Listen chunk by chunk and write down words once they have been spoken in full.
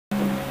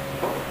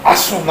A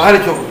su madre,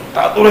 Choco.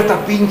 Está dura esta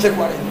pinche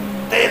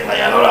cuarentena.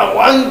 Ya no la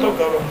aguanto,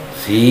 cabrón.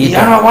 Sí. Y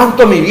ya no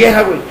aguanto a mi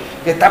vieja, güey.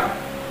 Que está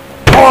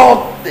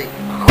jode.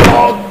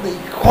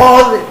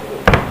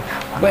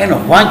 Bueno,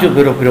 Juancho,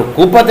 pero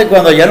preocúpate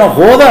cuando ya no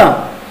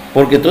joda.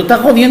 Porque tú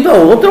estás jodiendo a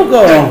otro,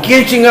 cabrón.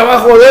 ¿Quién chinga va a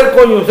joder,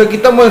 coño? Se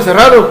quitamos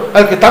encerrados.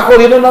 Al que está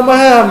jodiendo nada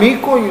más es a mí,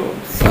 coño.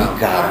 Sí,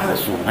 cabrón.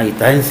 Ahí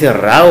está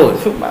encerrado.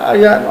 Su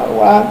madre ya no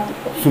aguanto.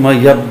 Su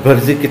madre ya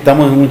parece que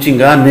estamos en un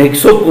chingado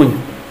anexo, coño.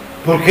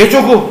 ¿Por qué,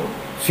 Choco?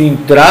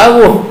 Sin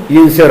trago y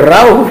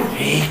encerrado.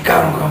 Sí,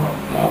 cabrón.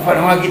 No,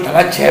 fueron a quitar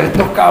a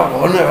chertos,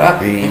 cabrones, ¿verdad?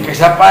 Sí. Y que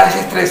sea para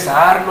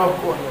desestresarnos,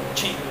 coño,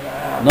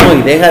 chingada. No,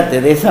 y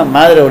déjate de esa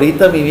madre.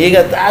 Ahorita mi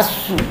vieja está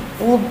su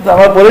puta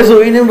madre. Por eso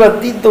vine un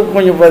ratito,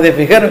 coño, para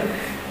despejarme.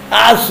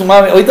 Su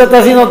madre. Ahorita está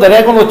haciendo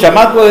tarea con los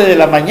chamacos desde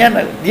la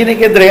mañana. Tiene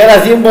que entregar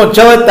así un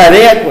bonchado de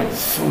tarea, coño.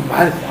 Su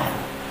madre.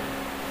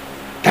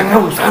 Están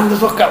abusando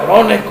esos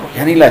cabrones, coño.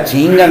 Ya ni la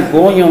chingan,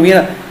 coño.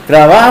 Mira,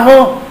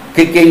 trabajo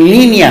que en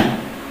línea.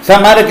 Esa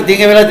madre que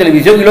tiene que ver la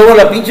televisión y luego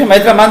la pinche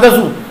maestra manda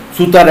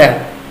su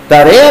tarea.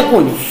 Tarea,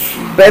 coño.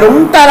 Pero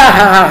un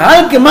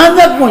jajaja que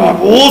manda, coño.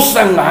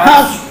 Abusan,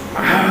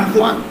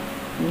 Juan,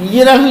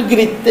 y era el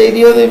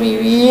criterio de mi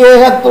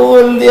vieja todo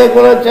el día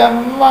con la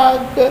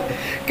chamaca,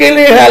 que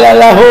le jala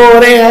las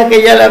orejas,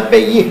 que ya la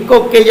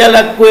pellizco, que ya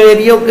la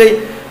cuerió,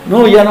 que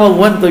no, ya no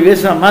aguanto yo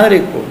esa madre,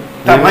 coño.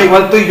 Está más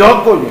igual tú y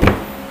yo, coño.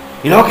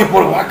 Y luego que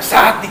por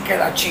WhatsApp y que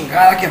la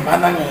chingada que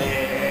mandan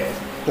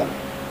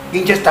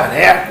pinches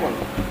tareas,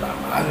 coño. La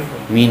madre,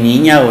 coño. Mi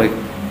niña, güey,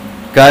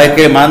 cada vez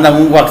que mandan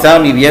un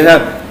WhatsApp, mi vieja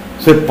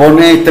se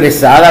pone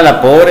estresada,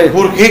 la pobre.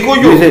 ¿Por qué,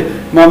 coño? Dice,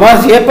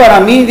 mamá, si es para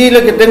mí,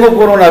 dile que tengo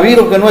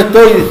coronavirus, que no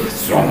estoy.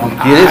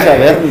 No quiere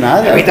saber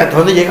nada. Ahorita, ¿hasta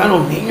dónde llegan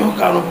los niños,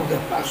 cabrón?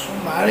 Porque pasó,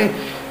 madre,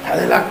 está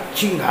de la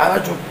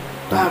chingada,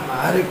 chuta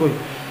madre, coño.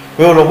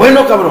 Pero lo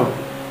bueno, cabrón,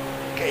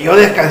 que yo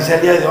descansé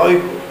el día de hoy,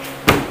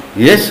 coño.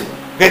 ¿Y eso?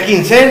 Que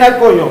quincena,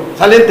 coño.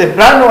 Salen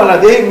temprano a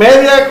las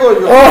 10:30,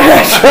 coño.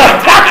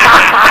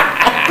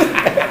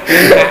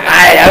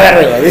 Ay, a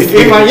ver,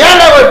 y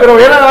mañana, güey, pero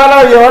mañana me van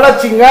a llevar la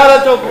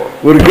chingada, Choco.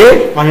 ¿Por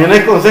qué? Mañana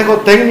hay consejo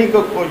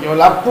técnico, coño.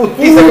 La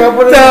putiza que va a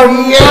poner.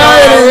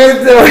 Madre,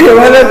 te va a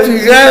llevar la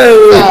chingada,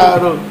 güey.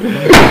 Claro.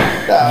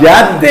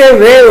 Ya te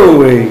veo,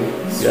 güey.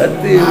 Ya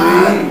te veo.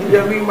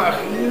 Ya me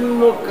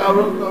imagino,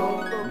 cabrón.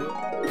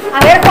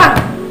 A ver, Juan,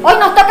 hoy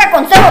nos toca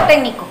consejo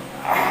técnico.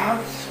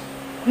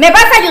 ¿Me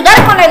vas a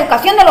ayudar con la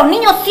educación de los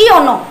niños, sí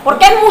o no?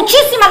 Porque es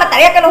muchísima la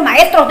tarea que los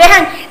maestros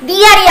dejan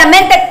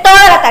diariamente,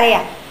 toda la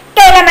tarea.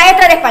 Que la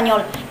maestra de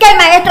español, que el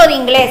maestro de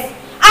inglés,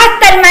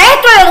 hasta el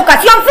maestro de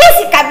educación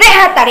física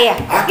deja tarea.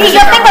 Y yo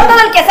tengo todo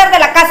el quehacer de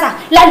la casa,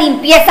 la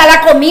limpieza,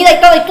 la comida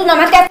y todo, y tú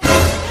nomás te haces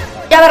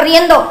ya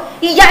barriendo.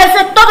 Y ya eso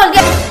es todo el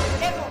día.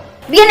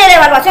 Viene la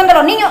evaluación de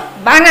los niños,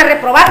 van a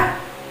reprobar.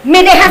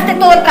 Me dejaste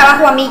todo el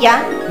trabajo a mí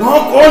ya.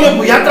 No, coño,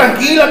 pues ya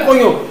tranquila,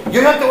 coño.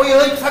 Yo ya te voy a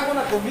dar y saco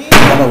una comida.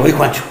 Ya me voy,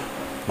 Juancho.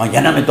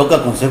 Mañana me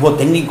toca consejo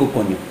técnico,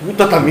 coño.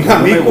 Puta, también a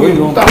mí, No me voy, coño.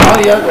 no. Puta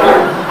madre, ya.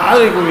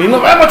 Madre, coño.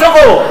 Nos vemos,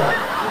 Choco.